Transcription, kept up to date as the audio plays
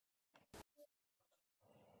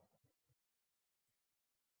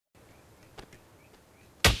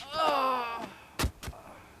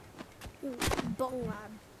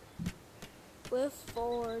with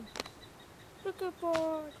Ford. Look at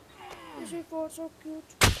Ford. Isn't Ford so cute?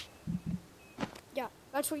 Yeah,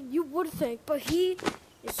 that's what you would think, but he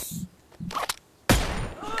is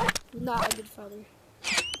not a good father.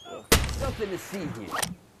 Nothing to see here.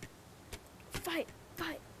 Fight,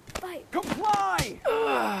 fight, fight. Comply!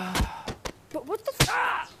 But what the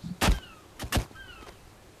f-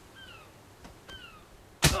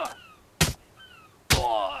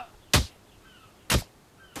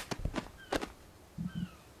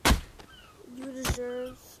 You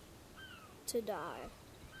deserve to die.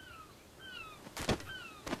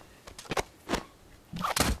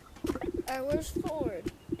 Alright, where's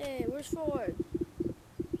Ford? Hey, where's Ford?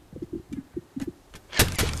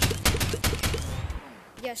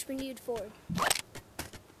 Yes, we need Ford.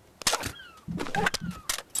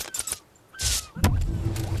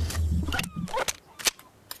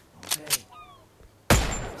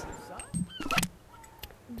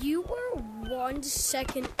 You were 1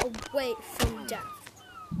 second away from death.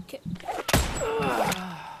 Okay.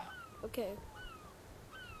 Okay.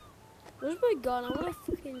 Where's my gun? I wanna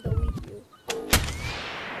fucking delete you.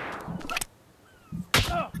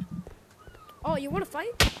 Oh, you wanna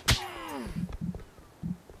fight?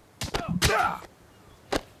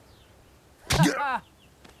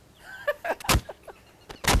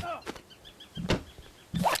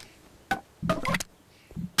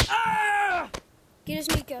 Get his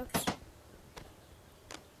kneecaps.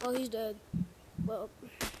 Oh, he's dead. Well,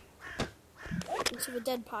 into a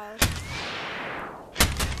dead pile.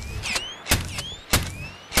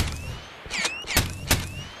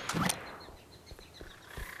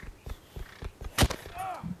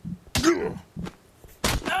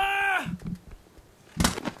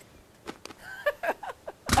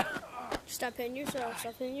 Stop hitting yourself.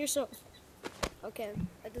 Stop hitting yourself. Okay,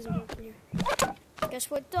 that doesn't work in here. Guess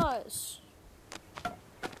what does?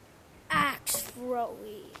 Axe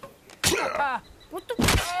throwy. What the?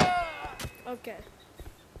 Okay.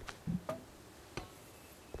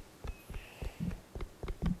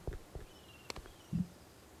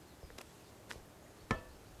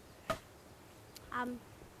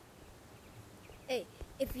 Hey,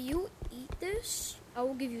 if you eat this, I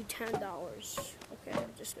will give you $10. Okay,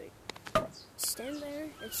 just wait. Stand there.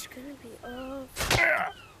 It's gonna be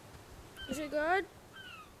Is it good?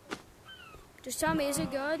 Just tell me, is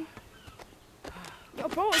it good? Yo,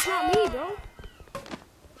 bro, it's not me, bro.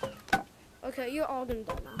 Okay, you're all gonna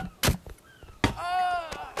die now.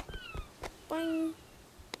 Boing.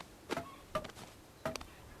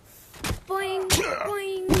 Boing,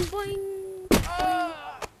 boing, boing, boing.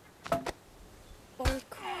 Bonk.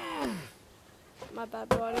 My bad,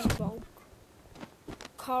 bro, I just bonk.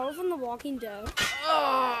 Carl from The Walking Dead.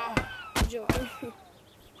 Joy.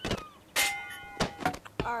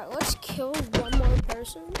 Alright, let's kill one more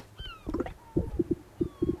person.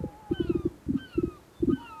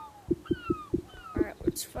 Alright,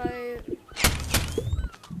 let's fight.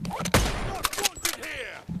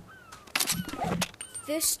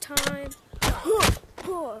 This time.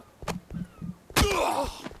 No.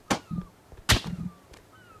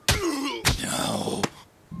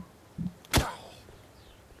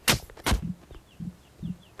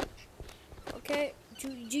 Okay,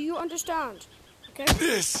 do you understand? Okay?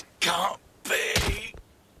 This can't be.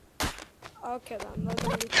 Okay then.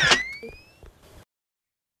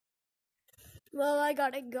 Well, I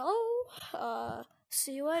gotta go.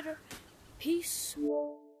 See you later. Peace.